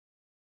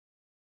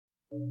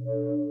Used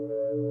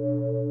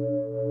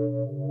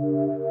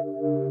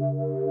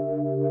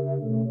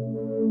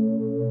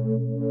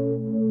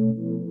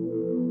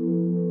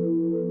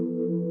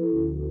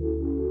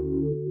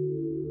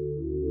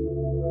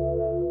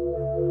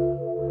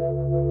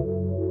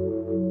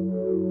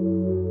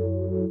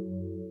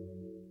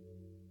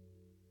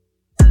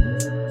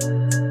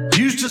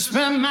to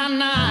spend my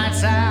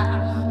nights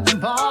out in the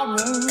barroom.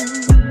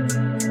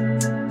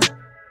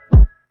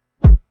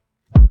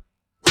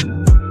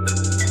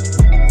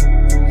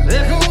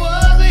 Liquor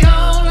was the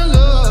only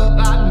love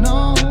I'd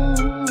known.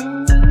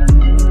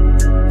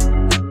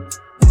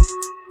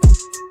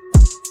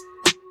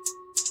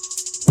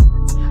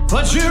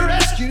 But you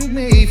rescued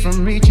me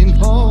from reaching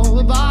for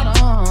the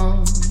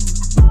bottom.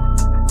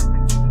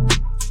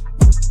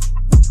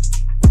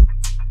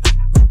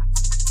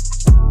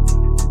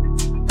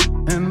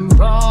 And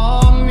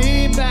brought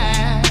me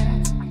back,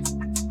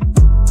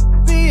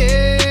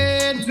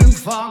 being too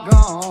far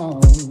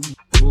gone.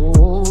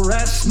 Oh,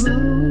 that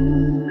smooth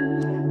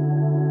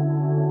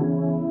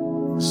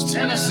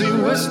Tennessee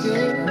whiskey.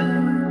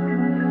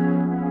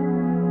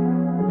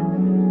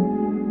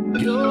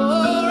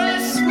 You're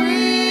as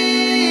sweet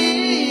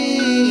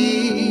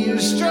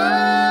as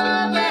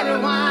strawberry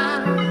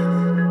wine.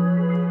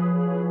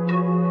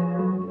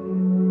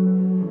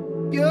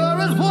 You're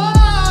as warm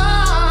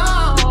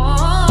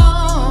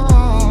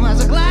as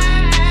a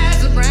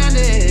glass of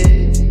brandy.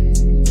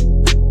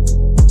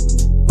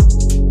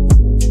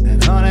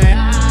 And honey,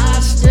 I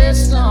stay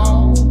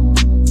strong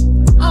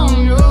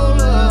on your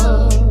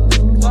love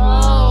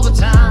all the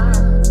time.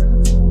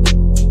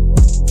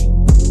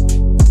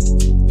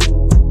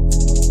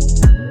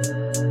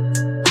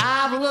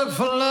 I've looked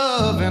for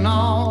love in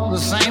all the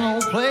same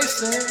old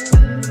places.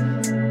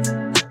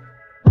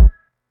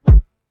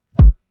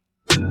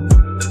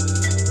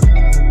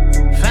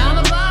 Found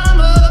the bottom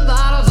of the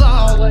bottle's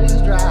always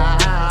dry.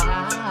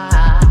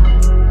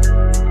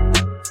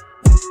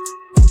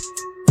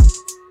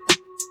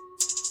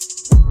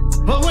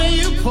 But when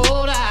you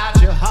poured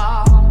out your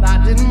heart, I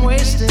didn't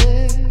waste it.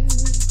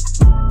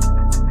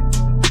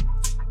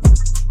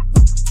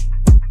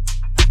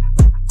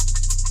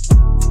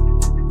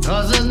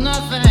 'Cause there's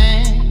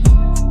nothing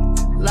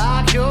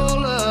like your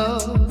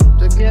love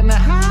to get me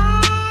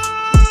high.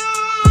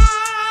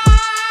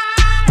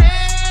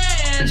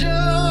 And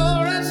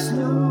you're as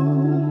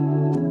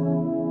smooth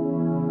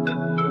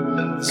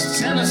as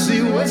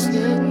Tennessee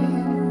whiskey.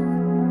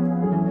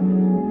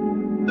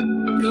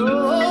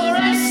 You're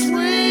as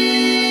sweet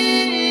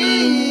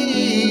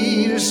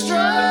as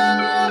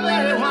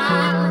strawberry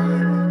wine.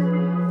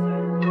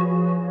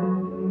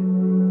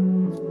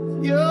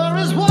 You're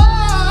as warm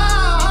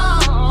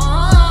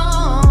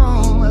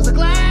as a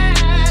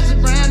glass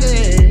of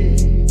brandy.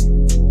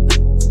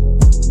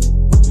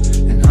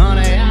 And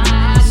honey, I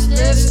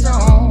stay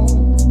strong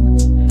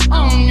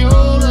on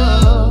your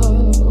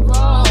love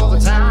all the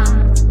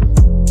time.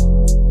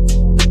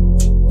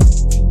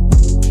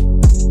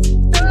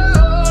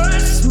 You're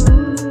as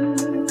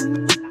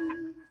smooth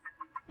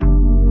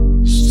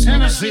as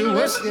Tennessee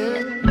whiskey.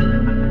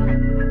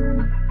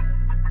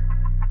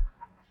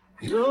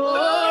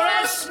 You're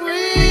as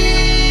sweet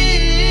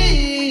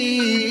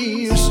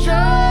as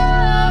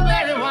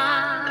strawberry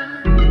wine.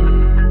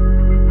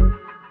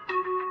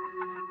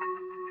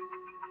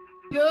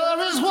 You're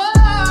as warm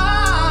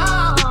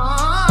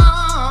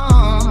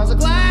as a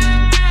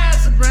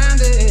glass of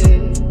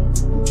brandy.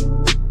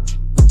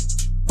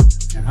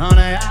 And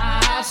honey,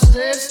 I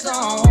stay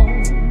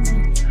strong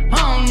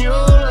on your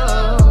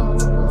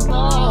love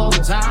all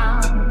the time.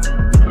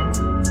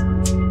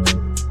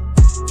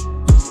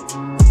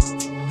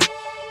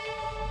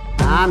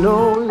 I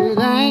know it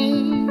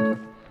ain't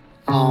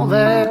all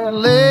that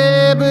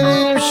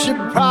labor you should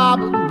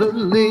probably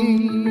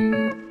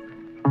leave.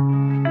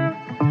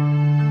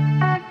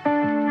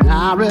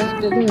 I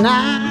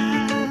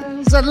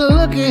recognize that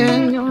look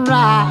in your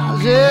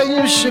eyes, yeah,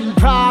 you should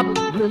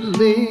probably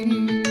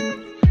leave.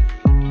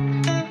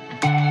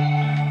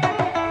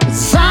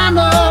 'Cause I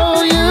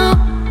know you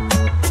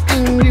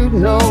and you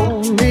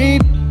know me,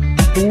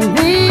 and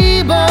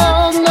we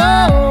both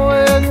know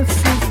where this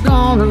is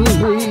gonna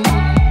lead.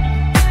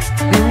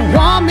 You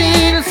want me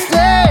to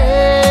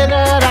say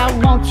that I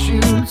want you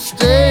to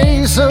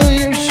stay, so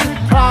you should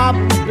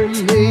probably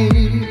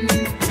leave.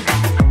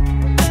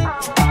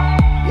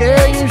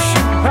 Yeah, you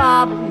should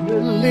probably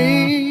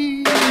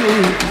leave.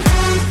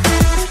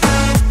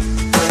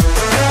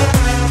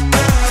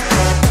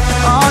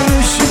 Oh,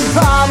 you should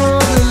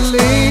probably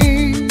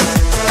leave.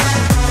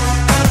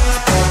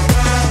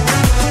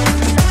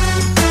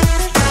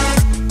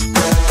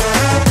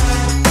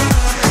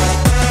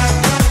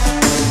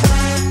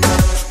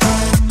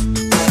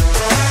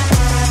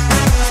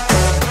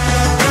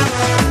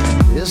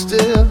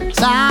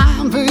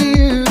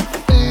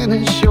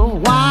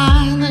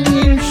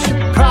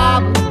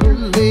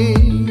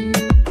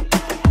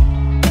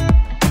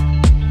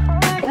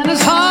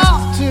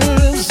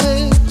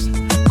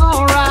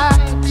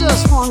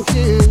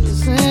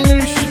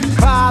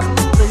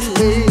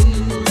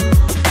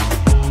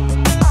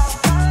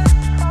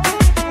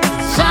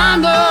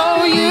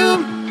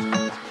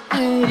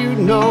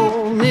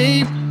 know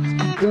me,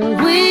 and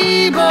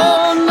we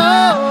both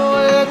know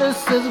where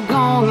this is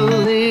gonna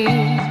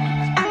lead.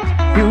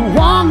 You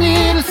want me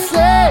to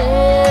say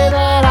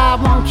that I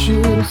want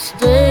you to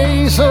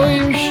stay, so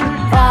you should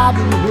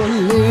probably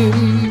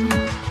leave.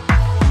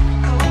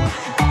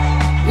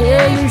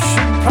 Yeah, you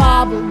should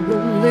probably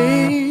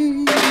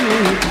leave.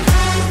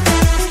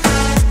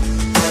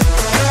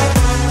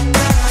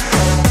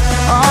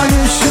 Oh,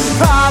 you should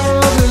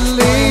probably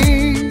leave.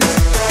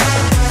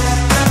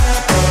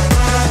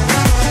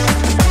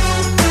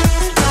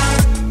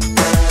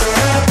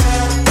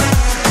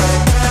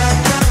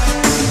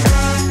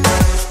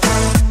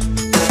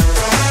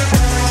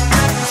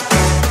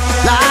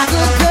 Like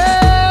a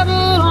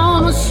devil on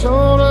the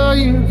shoulder,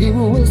 you keep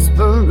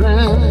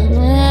whispering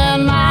in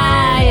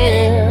my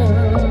ear,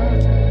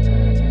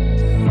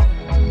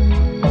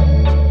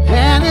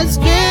 and it's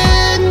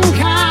getting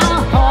kind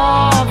of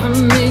hard for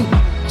me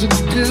to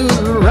do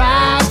the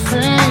right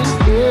thing.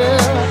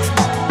 Yeah,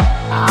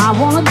 I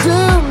wanna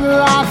do the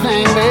right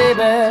thing,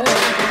 baby.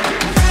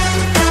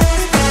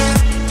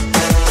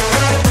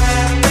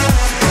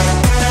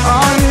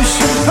 Oh, you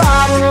should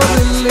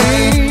probably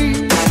leave.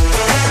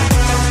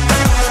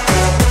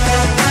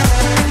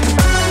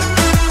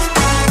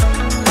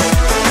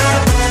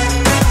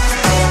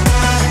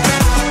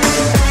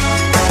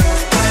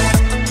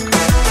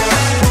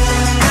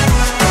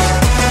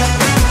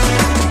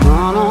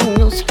 Run on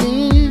your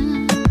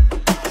skin,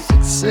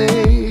 6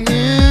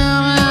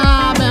 a.m. and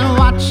I've been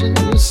watching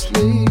you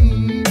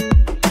sleep.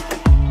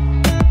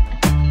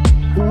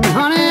 And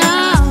honey,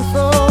 I'm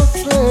so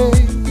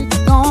afraid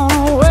you're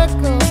gonna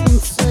wake up and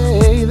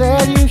say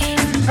that you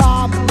should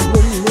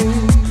probably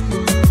leave.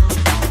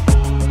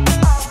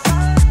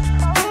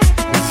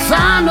 'Cause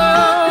I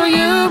know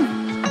you,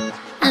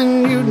 and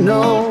you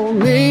know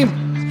me,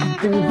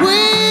 and we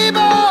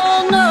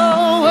both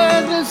know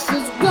where this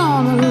is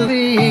gonna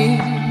lead.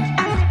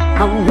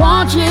 I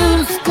want you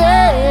to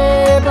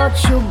stay, but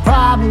you'll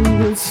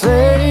probably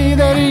say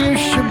that you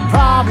should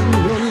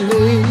probably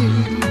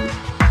leave.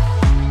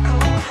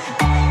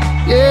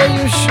 Yeah,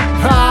 you should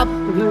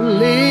probably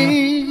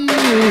leave.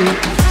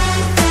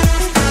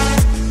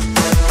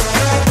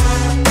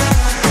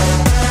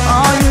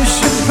 Oh, you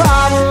should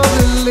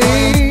probably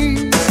leave.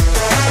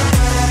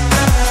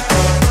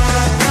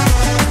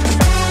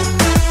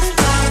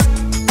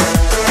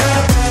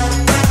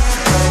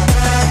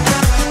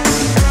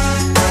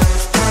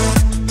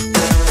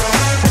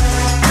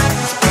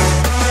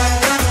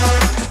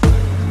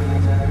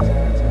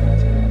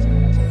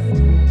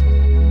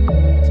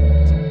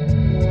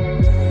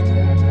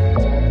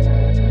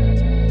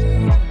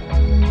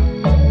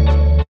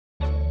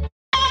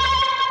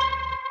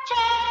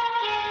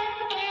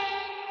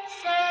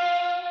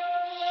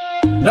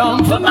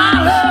 Don't put my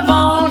love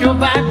on your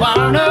back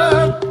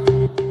burner.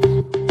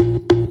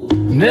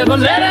 Never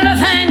let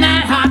anything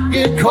that hot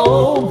get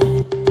cold.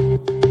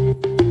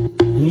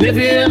 And if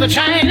you ever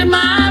change your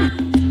mind,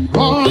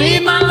 won't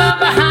leave my love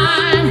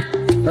behind,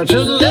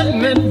 just let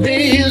me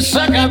be the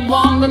second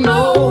one to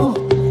know.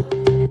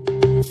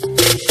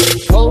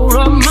 Hold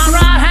up my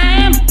right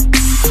hand,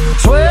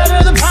 swear to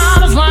the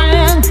promised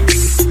land.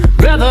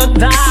 Rather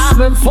die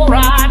before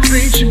I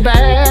treat you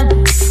bad.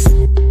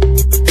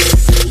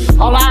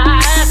 All I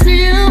ask of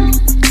you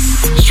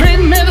is treat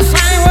me the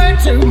same way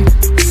too,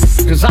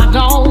 'cause I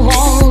don't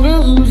want to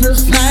lose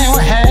this thing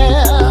we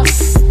have.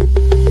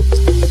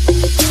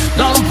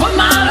 Don't put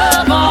my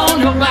love on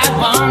your back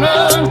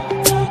burner.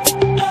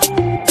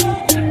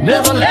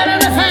 Never let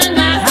anything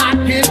that hot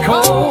get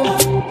cold.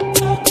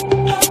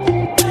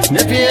 And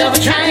if you ever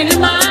change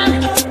your mind,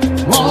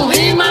 won't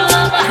leave my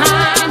love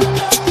behind,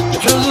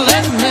 just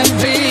let me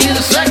be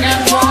the second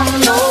one to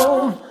know.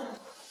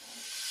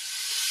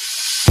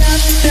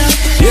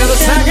 You're the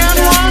second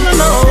one to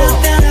know.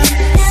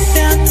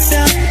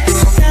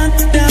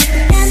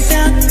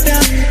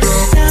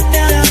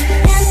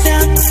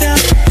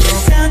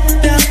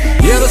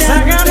 You're the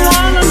second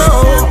one to know.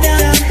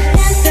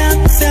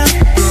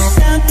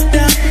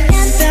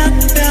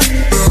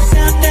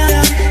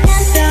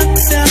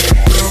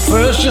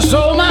 First you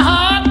stole my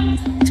heart,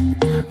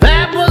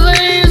 that was the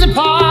easy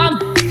part.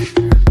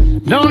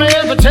 Don't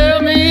ever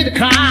tell me the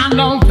crime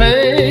don't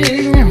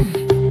pay.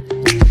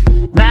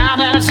 Now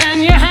that it's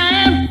in your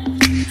hand,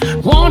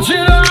 want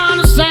you to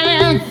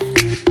understand,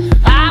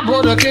 I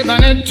would have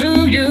given it to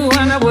you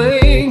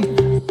anyway.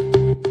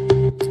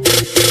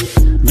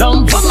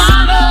 Don't put my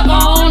love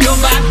on your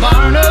back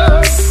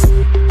burner.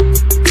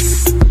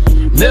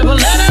 Never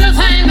let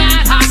anything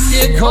that hot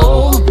get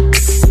cold.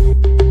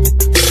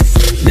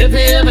 If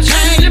you ever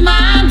change your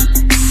mind,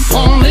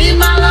 won't leave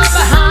my love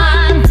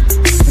behind,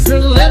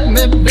 just let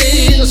me be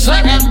the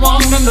second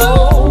one to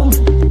know.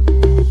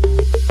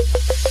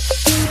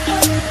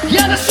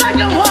 You're the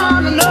second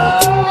one to know.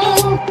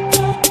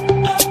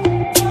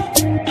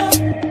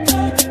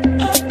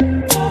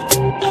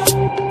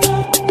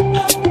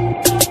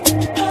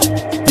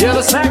 You're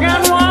the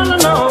second one to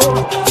know.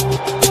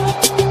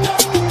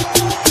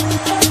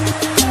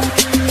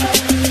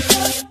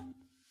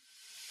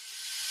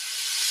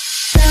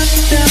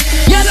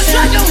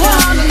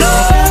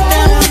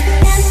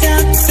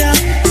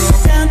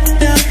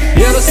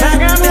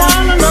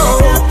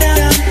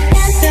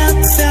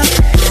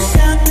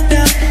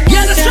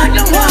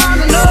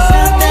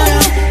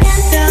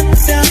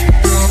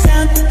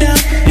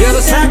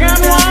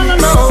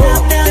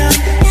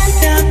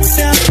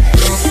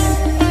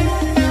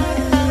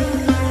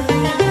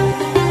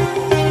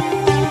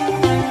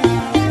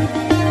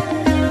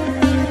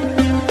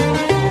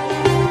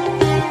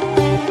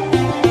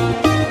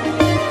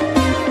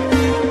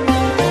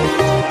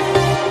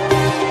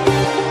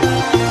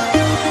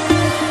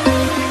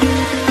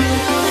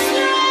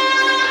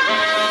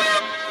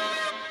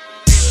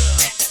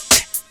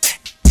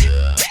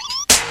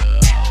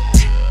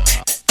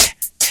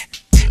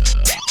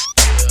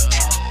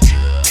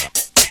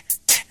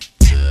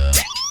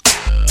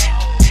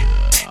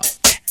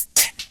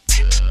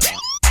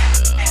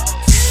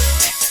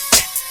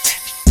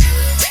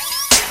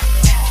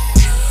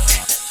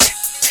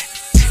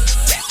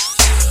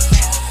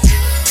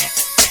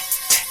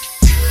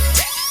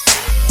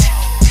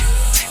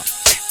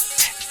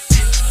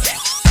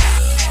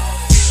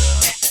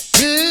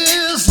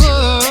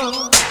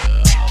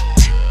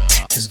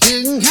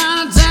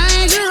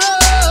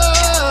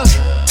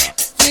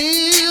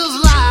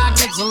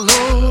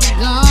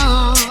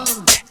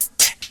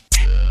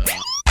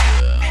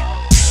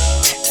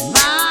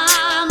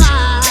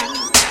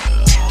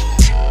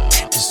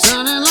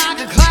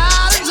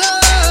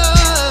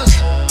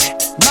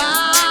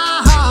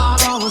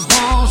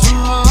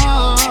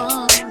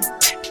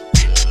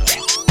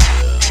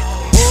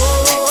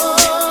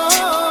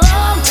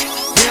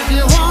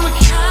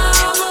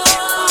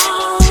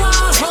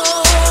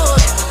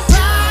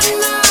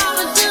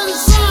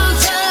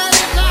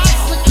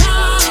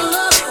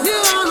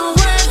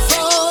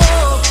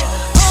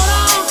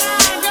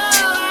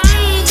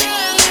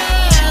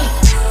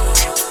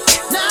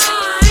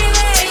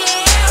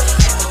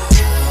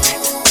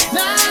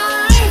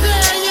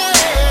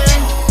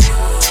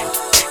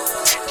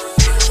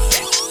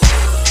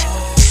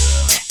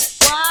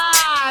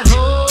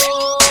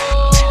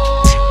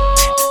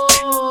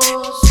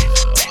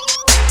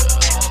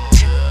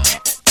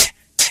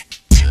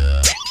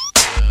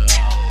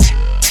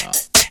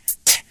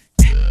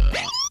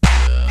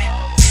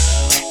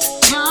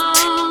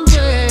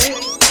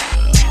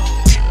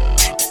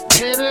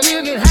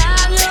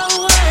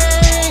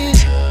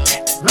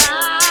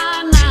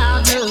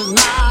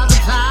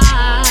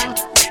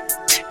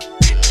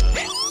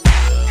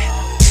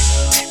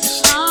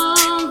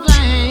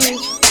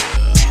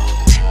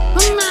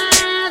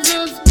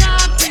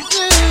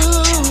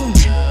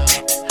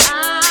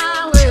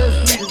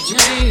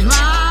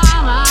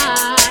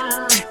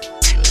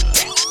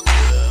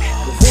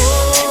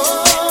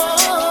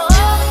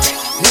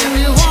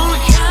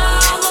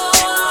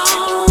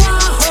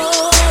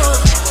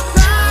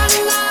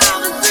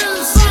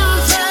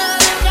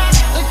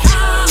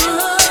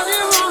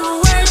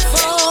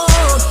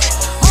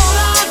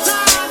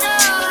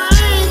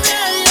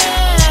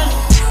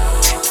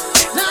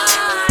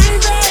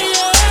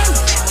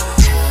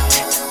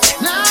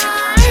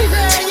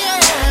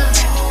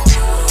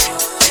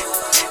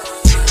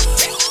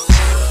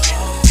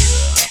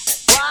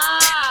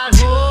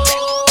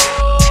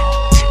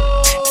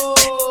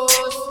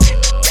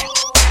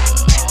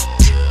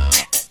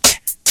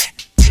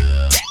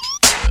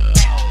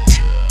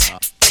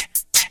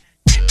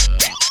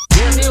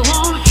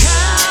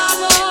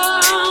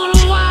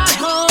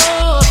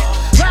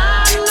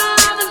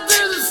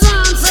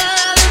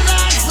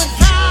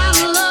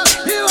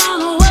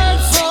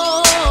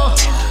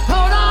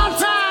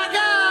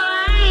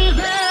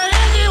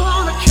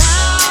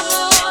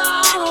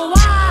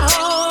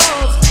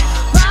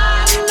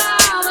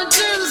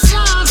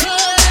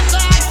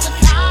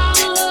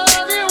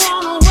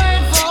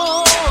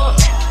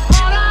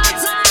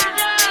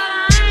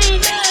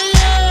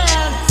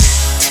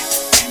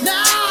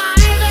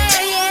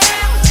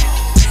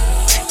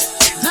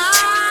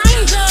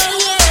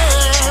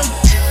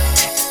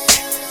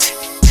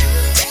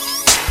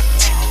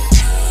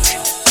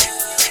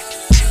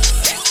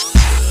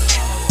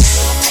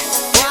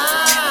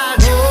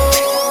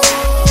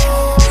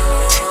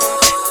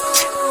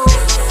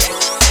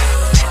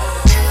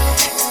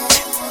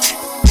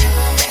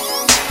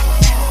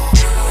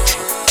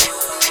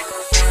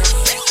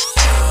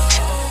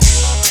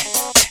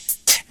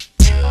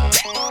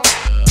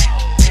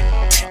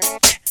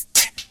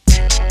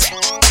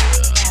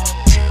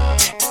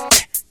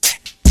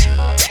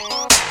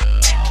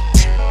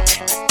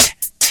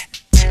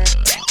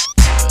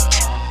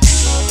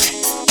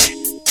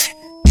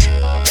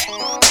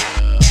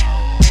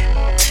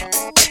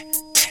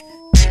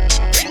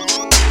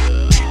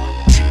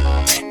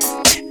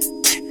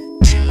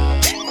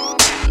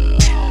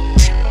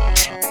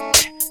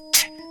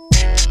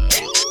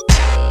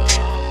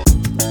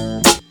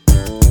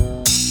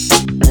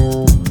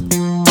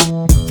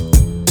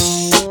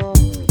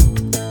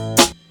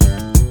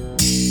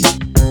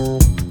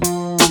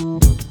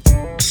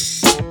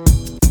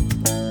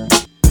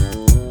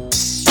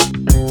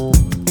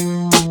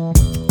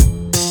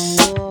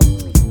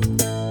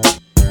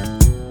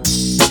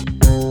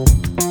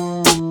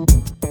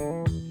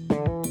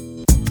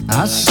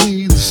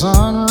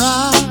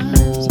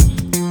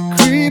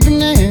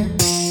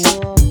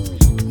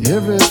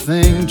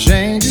 Everything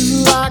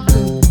changes like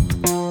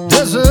the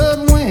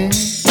desert wind.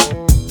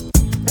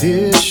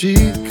 Here she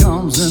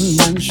comes and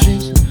then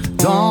she's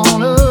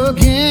gone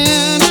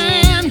again.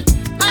 And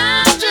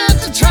I'm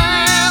just a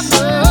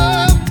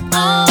traveler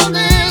on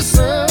this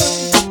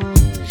earth,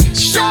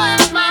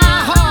 showing my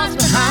heart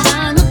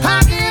behind the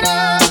pocket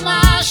of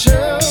my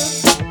shirt.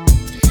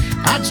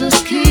 I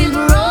just keep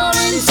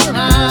rolling till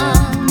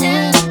I'm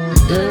in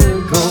the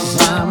dirt,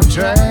 'cause I'm a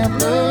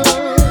traveler.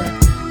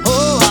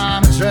 Oh,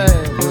 I'm a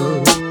traveler.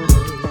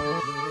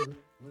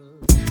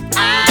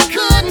 I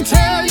couldn't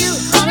tell you,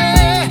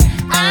 honey,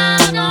 I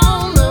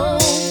don't know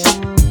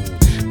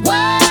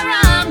where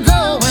I'm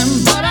going,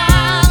 but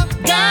I've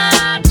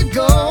got to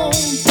go,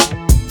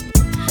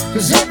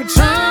 'cause every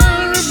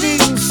turn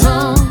reveals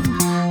some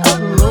of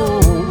the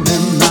road,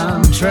 and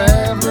I'm a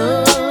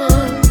traveler.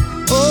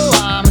 Oh,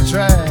 I'm a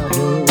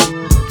traveler.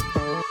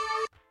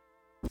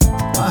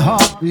 My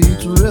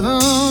heartbeat's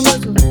rhythm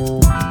is a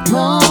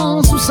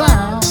lonesome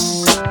sound,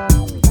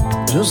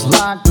 just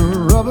like the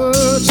rubber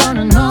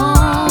turning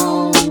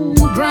on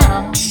the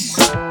ground.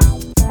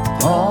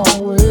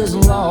 Always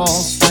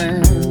lost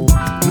and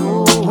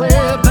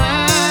nowhere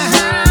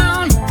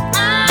bound.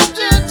 I'm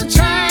just a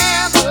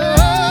traveler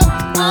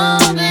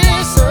on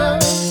this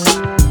earth,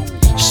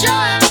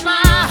 showing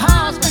my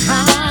heart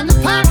behind the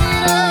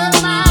pocket of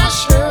my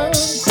shirt.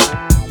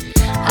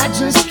 I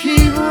just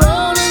keep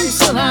rolling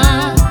till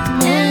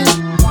I'm in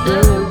the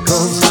dirt,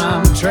 'cause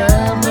I'm a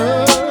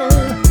traveler.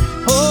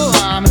 Oh,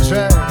 I'm a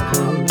traveler.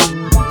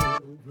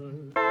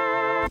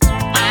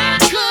 I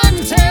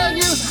couldn't tell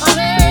you,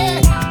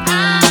 honey,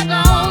 I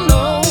don't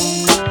know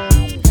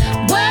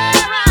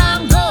where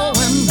I'm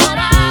going, but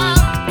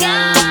I've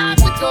got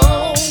to go,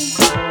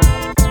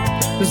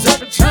 'cause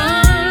every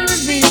turn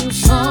reveals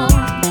some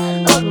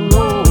of the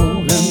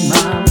road, and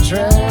I'm a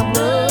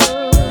traveler.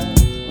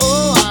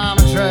 Oh, I'm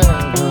a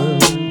traveler.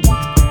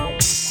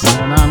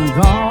 When I'm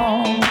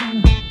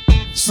gone,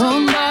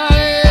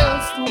 somebody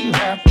else don't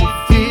have to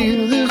feel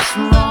this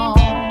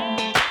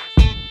wrong.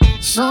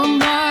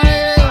 Somebody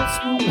else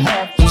won't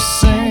have to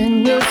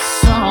sing this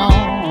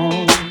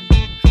song.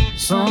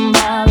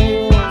 Somebody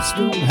else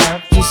don't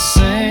have to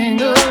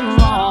sing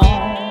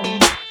along.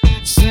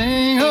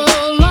 Sing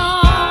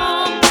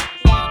along.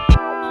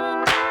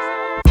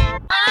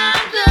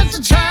 I'm just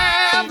a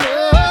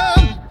traveler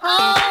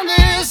on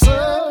this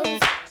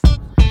earth,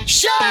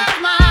 showing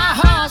my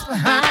heart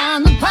behind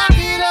the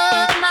pocket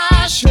of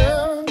my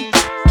shirt.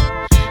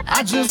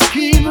 I just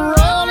keep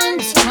rolling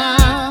till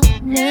I'm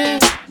in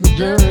the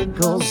dirt,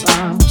 'cause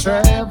I'm a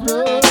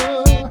traveler.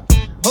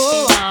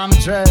 Oh, I'm a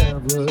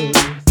traveler.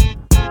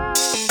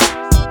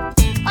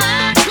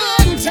 I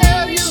couldn't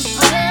tell you,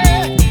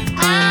 honey,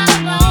 I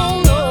don't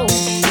know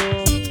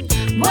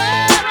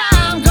where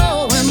I'm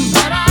going,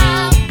 but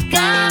I've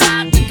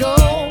got to go,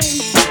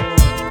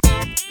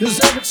 'cause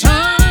every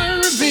turn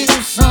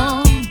reveals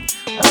some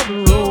of the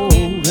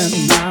road, and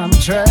I'm a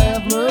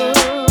traveler.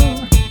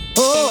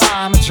 Oh,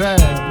 I'm a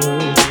traveler.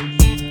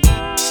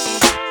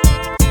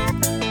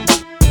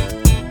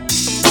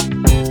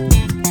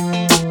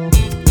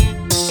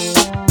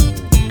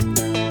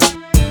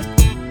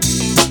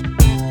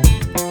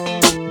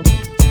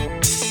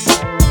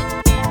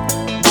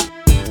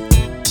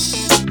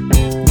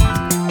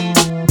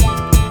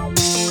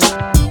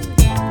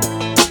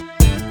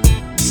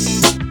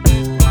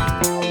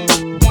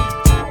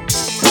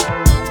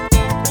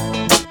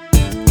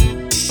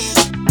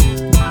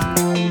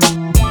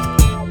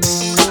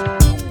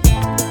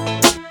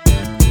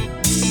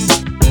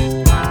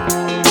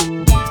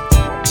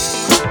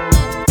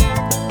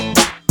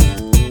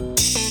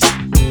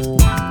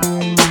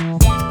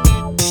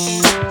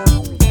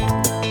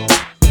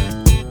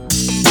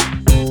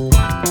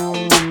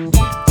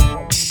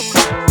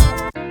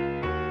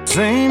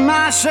 Seen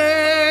my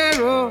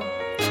share of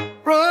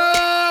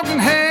broken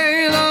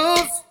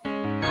halos,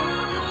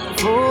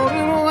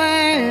 floating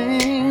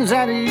wings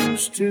that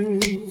used to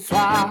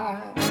fly.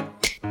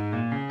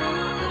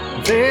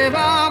 They've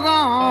all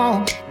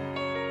gone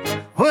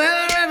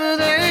wherever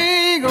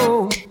they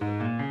go.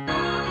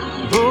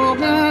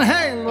 Broken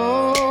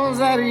halos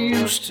that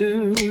used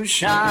to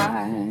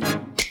shine.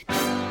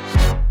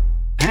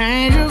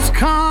 Angels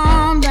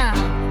come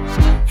down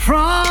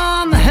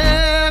from the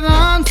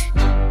heavens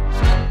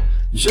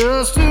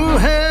just to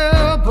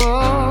help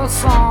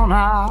us on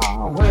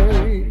our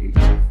way.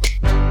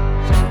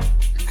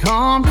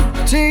 Come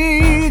to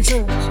teach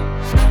us,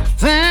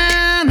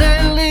 then they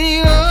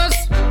leave us,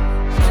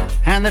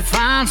 and they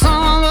find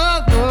some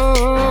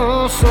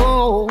other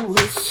soul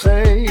to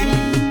save.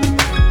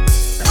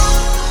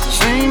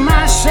 Seen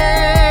my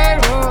share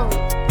of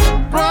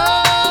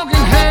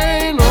broken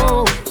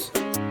halos,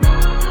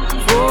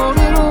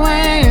 floating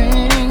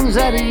wings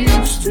that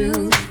used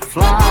to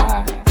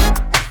fly.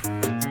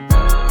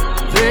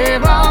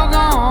 They've all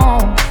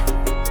gone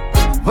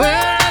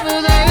wherever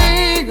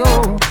they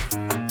go.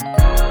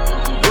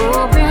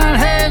 Broken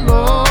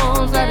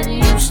halos that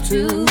used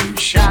to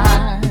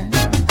shine.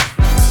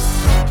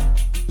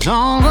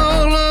 Don't go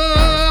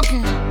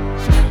looking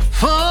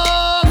for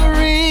the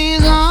reason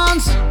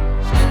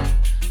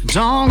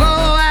Don't go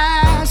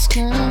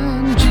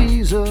asking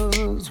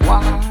Jesus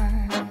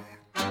why.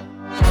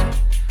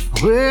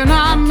 We're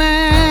not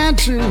meant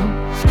to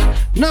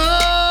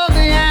know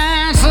the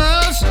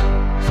answers.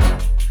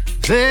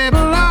 They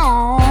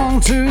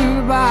belong to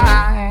the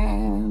by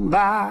and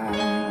by.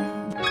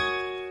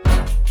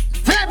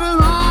 They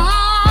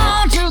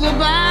belong to the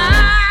by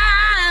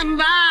and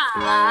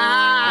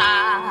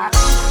by.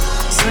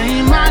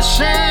 Seen my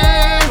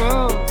share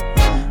of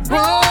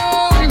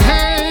broken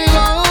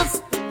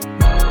halos,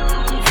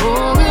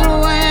 folded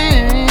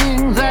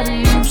wings that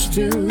used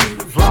to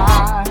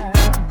fly.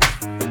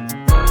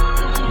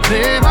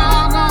 They've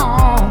all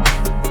gone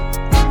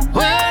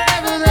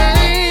wherever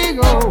they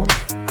go.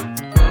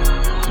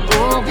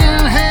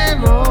 Broken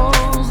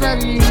halos that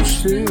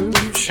used to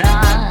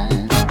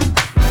shine.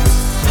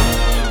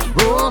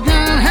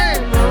 Broken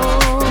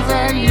halos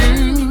that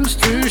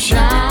used to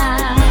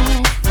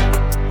shine.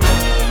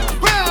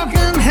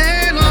 Broken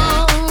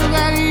halos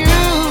that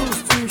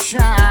used to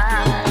shine.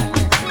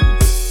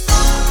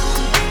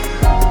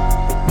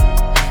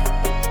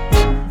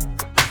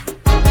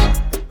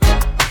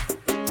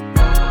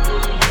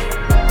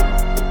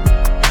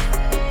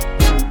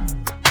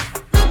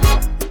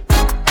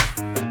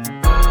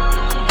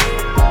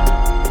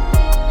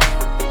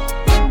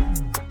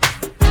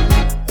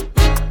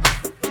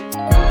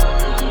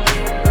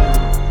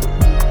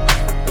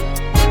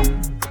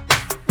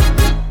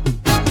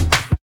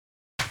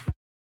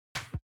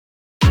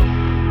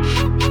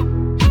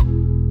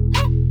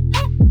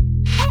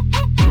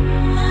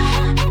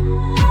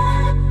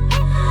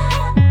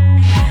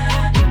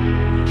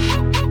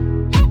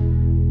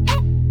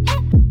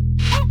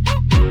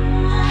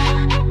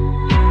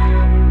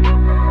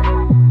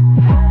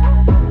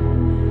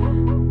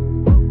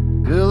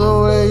 Feel the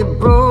way you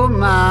broke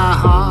my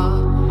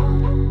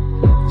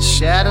heart,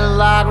 shattered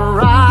like a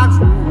rock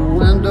through the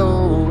window.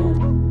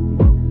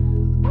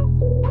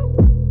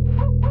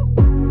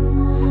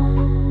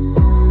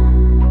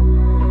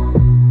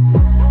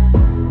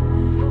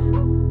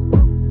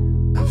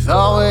 I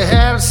thought we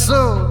had it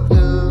so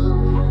good,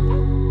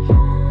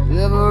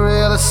 never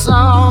really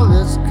saw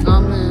this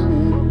coming.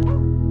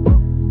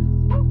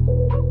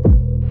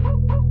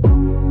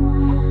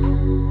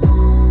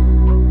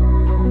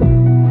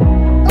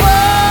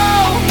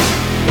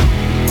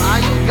 Why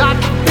you got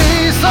to be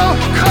so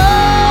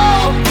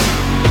cold?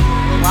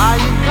 Why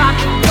you got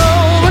to go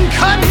and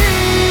cut me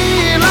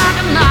like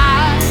a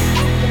knife?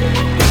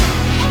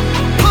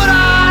 Put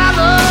our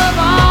love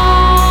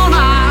on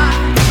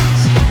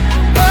ice.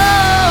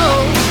 Oh,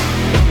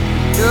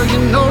 girl, you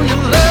know you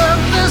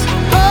left this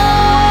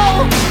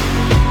hole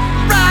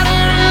right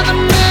here in the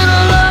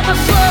middle of my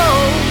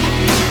soul.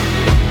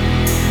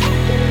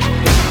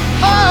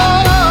 Oh,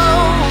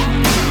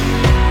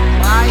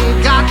 why you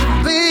got to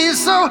be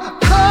so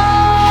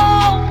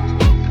cold?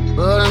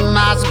 What am I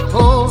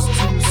supposed to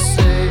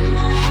say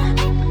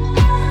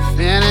if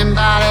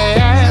anybody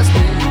asks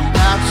me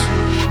about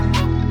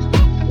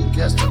you?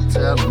 Guess I'll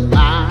tell them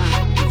mine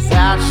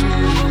without you.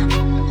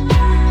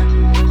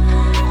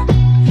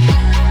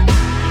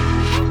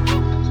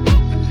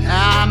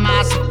 How am I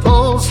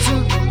supposed to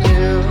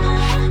live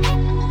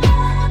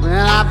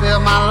when I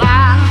build my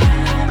life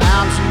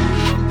around you?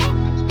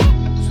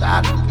 Try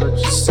to put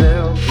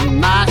yourself in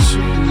my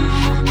shoes.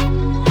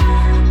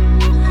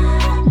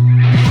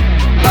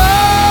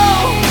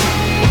 Oh,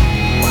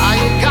 why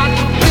you got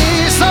to be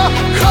so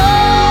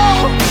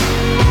cold?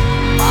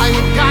 Why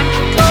you got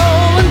to go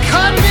and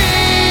cut me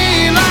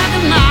like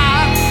a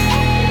knife?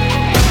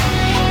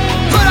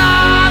 Put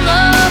our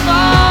love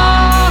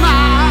on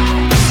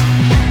ice.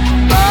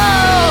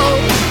 Oh,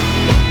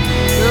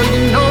 girl,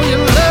 you know you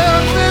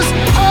left this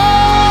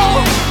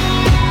hole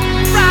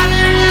right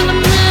here in the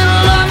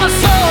middle of my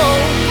soul.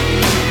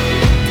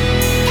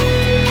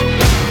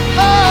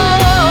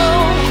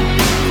 Oh,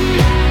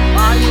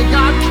 why you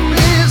got to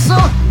be so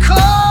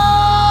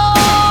cold?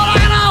 I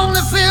can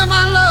only feel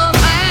my love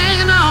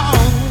hanging on.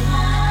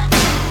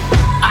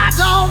 I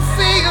don't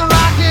feel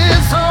like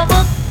it's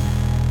over.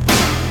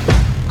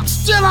 I'm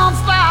still on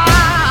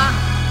fire.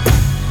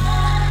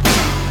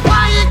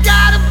 Why you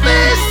gotta be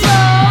so?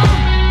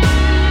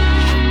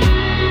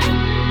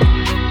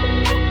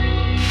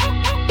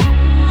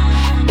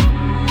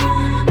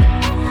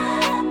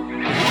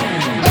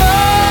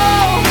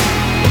 Oh,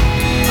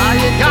 why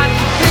you got to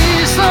be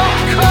so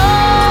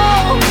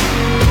cold?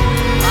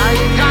 Why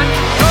you got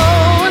to go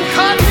and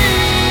cut me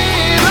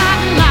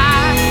like a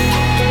knife?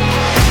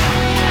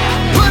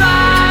 Put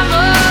our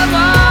love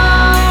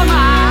on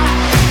ice.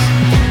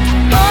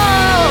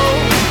 Oh,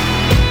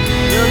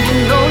 girl, you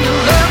know you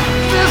left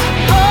this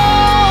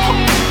hole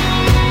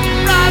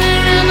right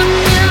here in the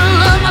middle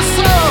of my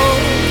soul.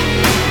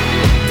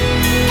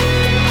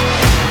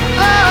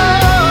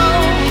 Oh,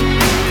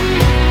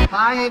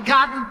 why you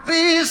got to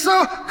be so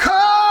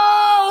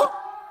cold?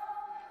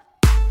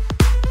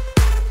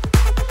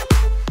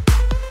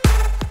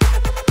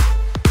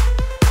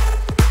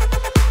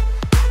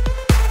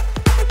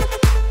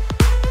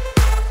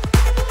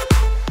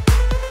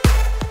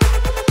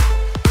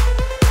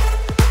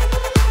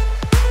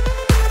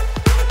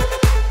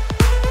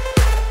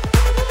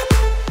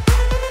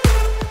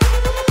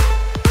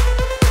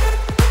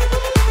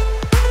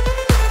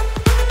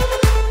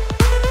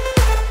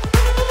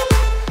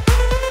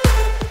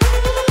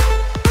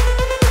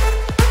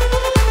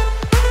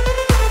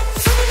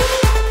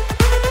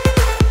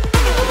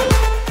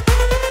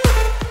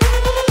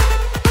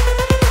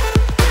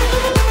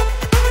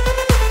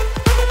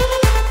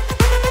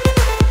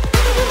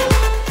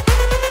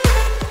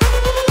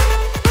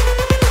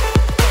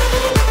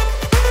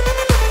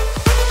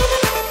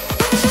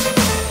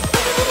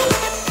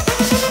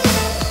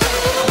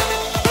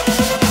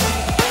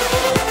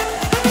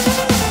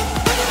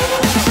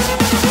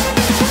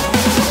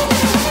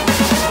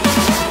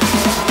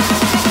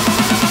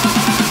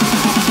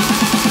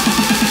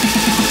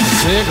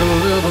 take a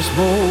little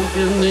smoke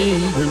in the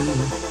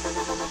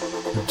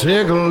evening,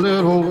 take a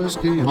little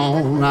whiskey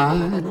on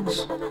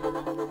ice.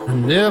 I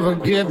never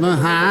get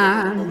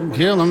behind,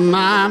 killing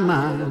my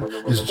mind.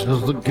 It's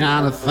just the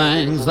kind of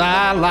things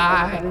I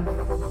like,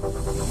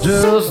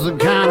 just the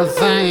kind of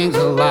things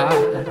I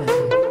like.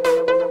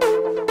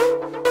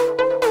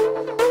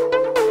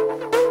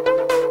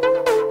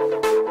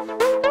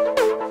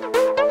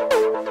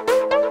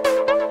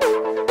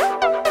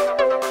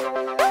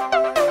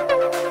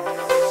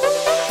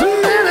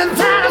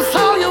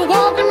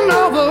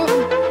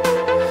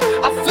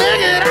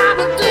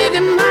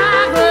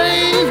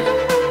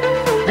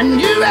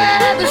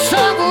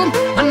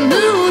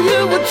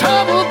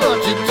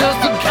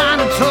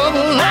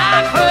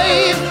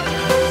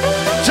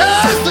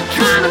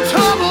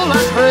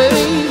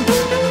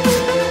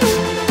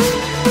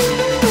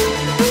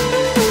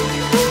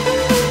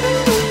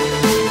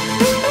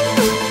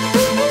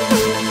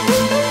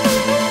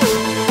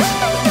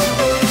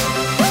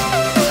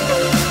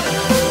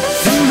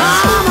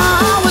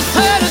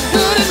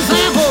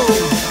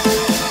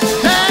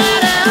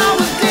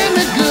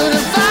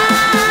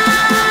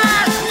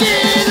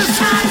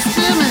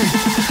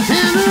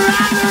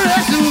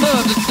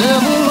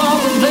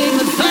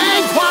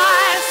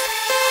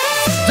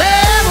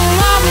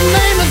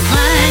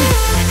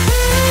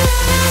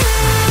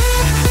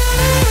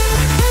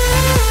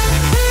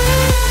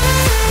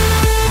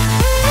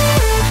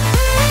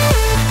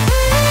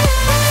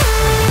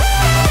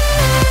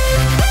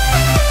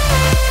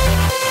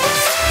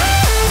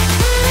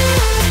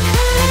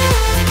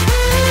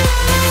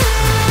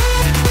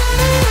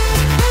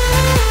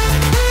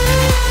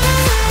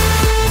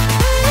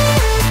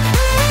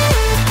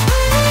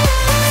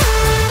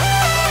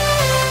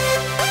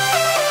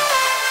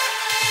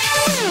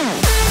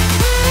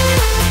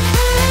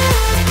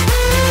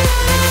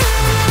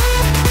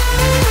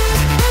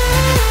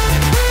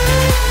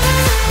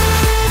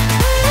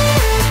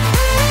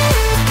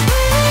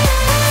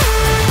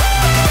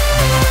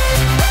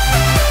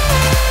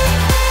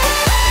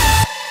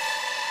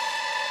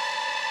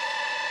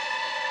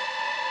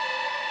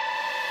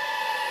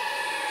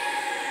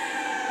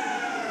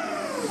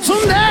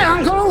 Someday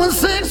I'm going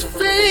 6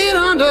 feet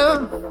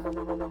under,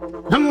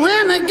 and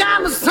when they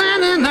got me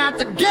standing at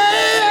the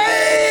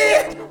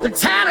gate, they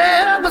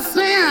tied up my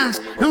sins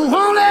and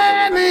won't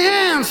let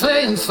me in,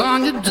 saying,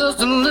 son, you're just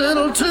a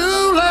little too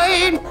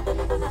late.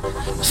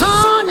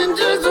 Son, you're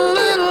just a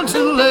little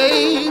too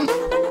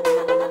late.